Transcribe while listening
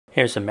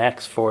Here's a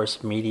Maxx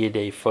Force Media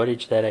Day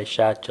footage that I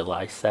shot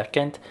July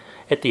 2nd.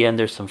 At the end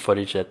there's some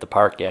footage that the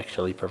park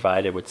actually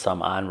provided with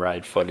some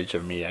on-ride footage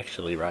of me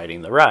actually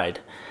riding the ride.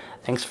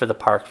 Thanks for the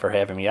park for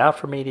having me out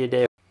for Media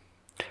Day.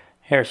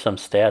 Here are some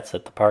stats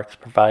that the parks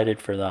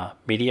provided for the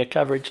media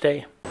coverage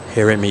day.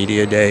 Here at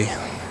Media Day.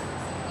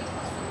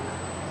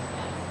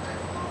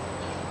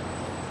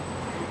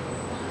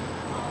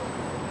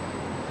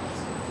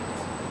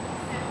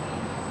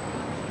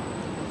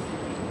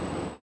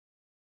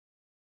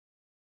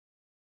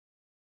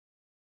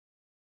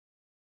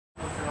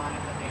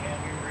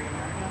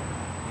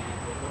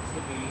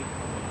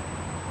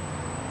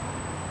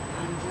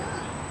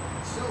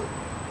 So,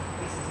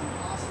 this is an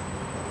awesome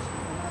new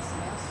poster from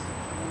S&S.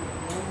 One of the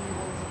only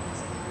ones of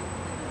this kind.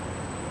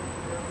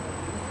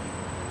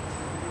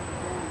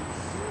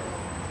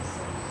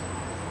 It's going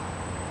 0 to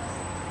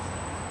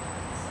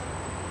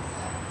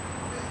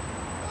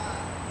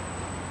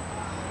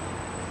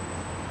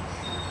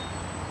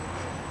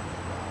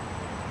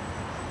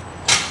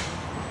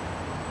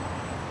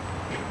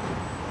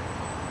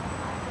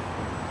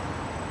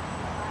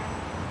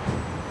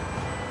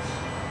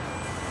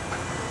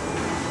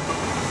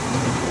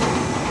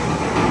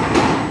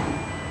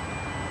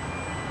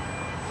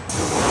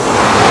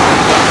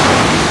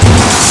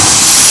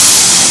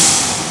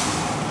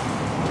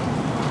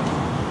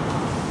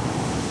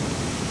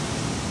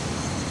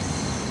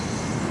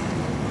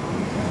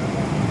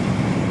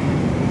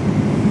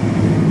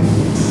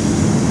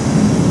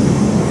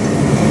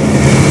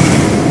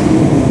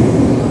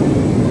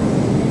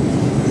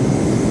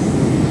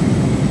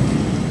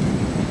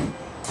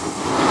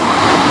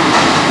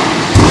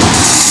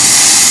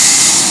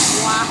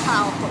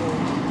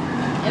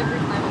every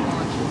time I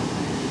watch it.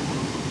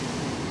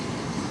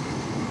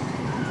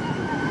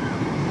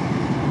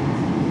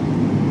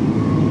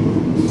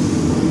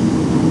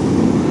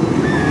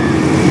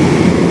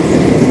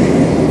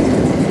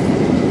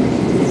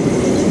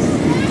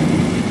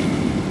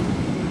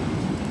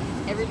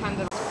 Every time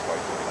that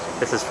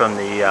This is from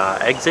the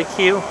exit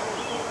queue.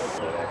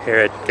 Here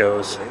it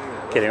goes,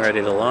 getting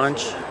ready to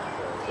launch.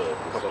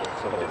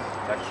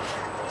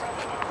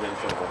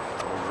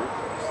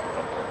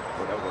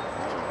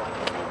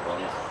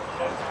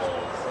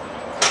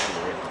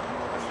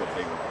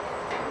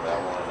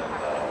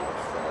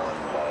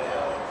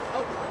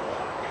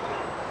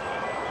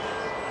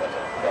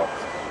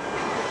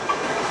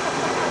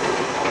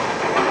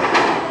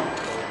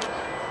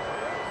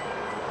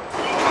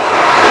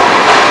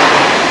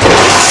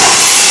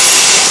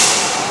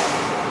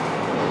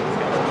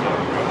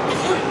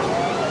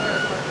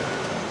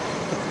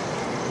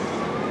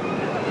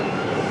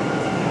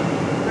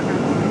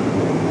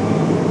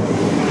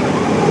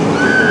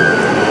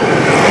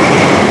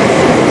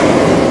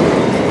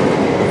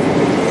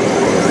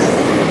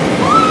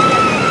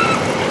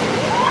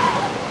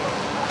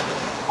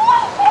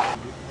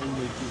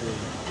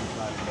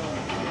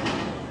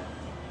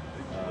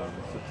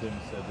 Tim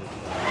said that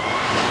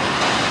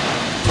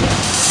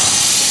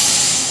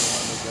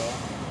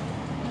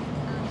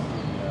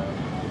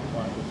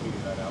we'll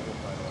figure that out. We'll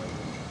find a way.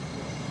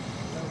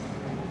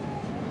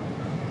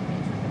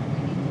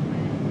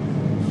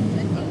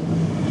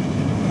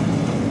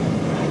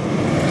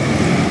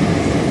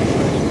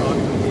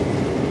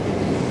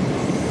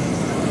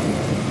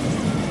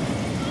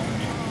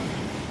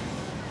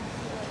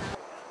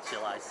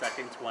 July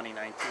 2nd,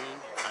 2019,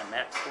 on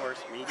Maxx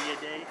Force Media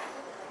Day,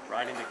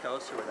 riding the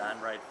coaster with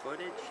on-ride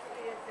footage.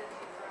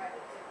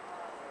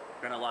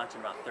 We're going to launch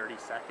in about 30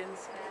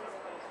 seconds.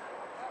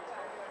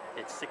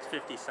 It's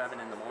 6:57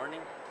 in the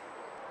morning.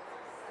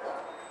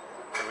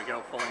 Here we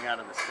go, pulling out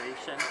of the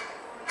station.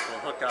 We'll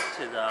hook up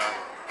to the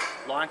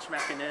launch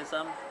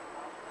mechanism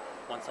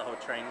once the whole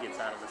train gets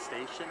out of the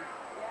station.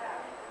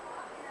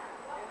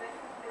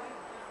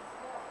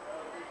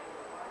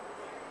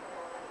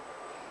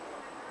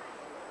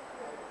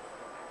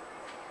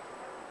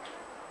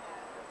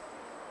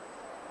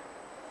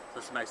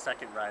 This is my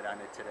second ride on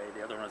it today.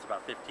 The other one was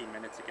about 15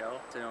 minutes ago.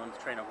 So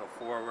the train will go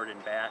forward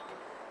and back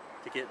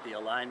to get the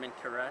alignment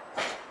correct.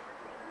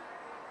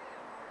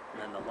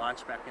 And then the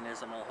launch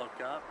mechanism will hook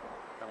up.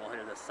 Then we'll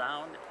hear the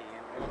sound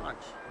and we'll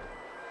launch.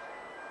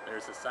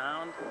 There's the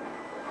sound.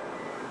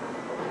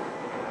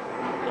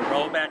 The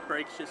rollback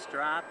brakes just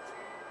dropped.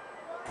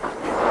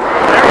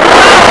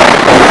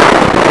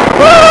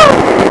 Woo!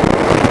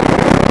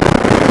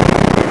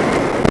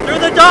 Through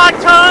the dog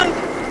tongue!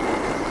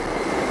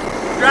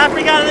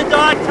 Dropping out of the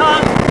dog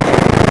tongue,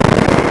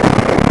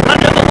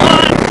 under the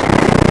launch,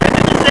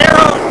 into the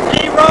zero,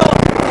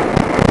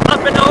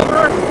 up and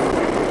over,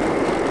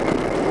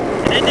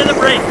 and into the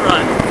brake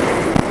run.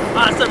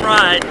 Awesome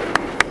ride.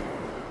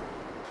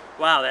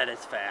 Wow, that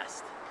is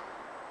fast.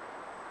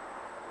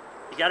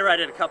 You gotta ride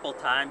it a couple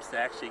times to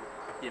actually,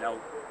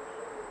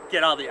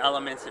 get all the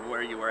elements and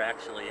where you were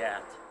actually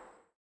at.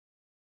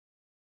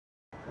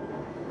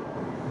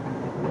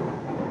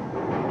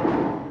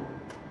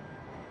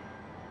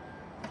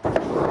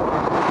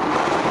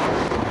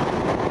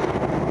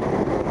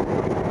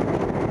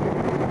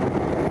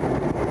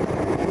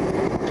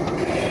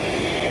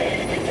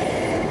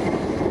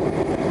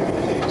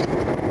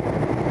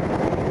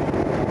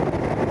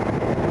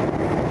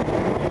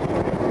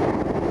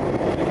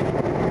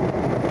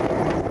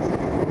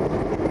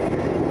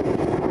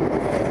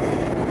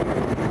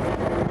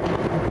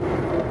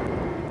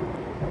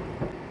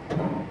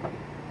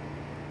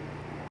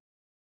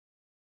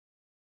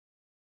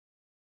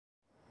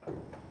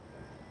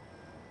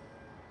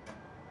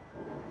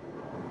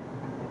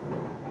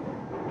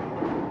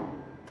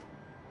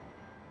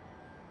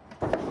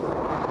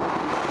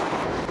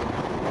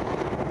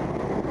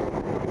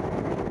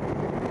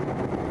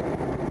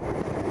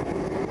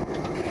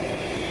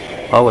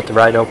 Well, with the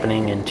ride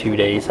opening in 2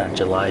 days on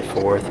July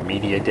 4th,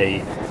 Media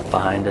Day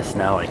behind us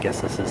now, I guess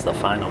this is the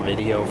final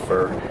video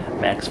for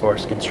Maxx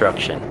Force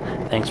Construction.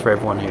 Thanks for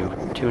everyone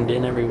who tuned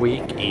in every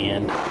week,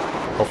 and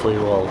hopefully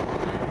we'll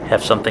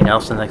have something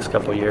else in the next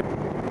couple of years.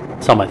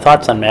 So my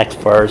thoughts on Maxx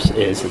Force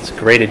is it's a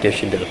great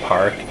addition to the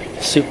park.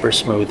 Super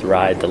smooth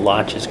ride. The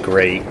launch is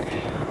great.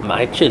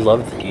 I actually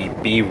love the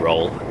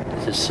B-roll.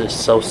 It's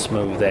just so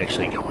smooth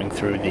actually going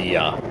through the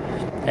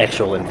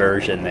actual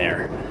inversion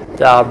there.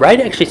 The ride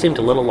actually seemed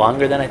a little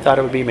longer than I thought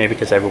it would be, maybe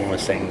because everyone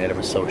was saying that it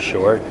was so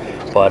short.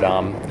 But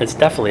it's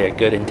definitely a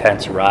good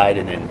intense ride,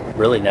 and it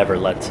really never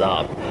lets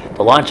up.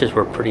 The launches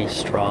were pretty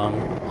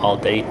strong all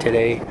day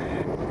today.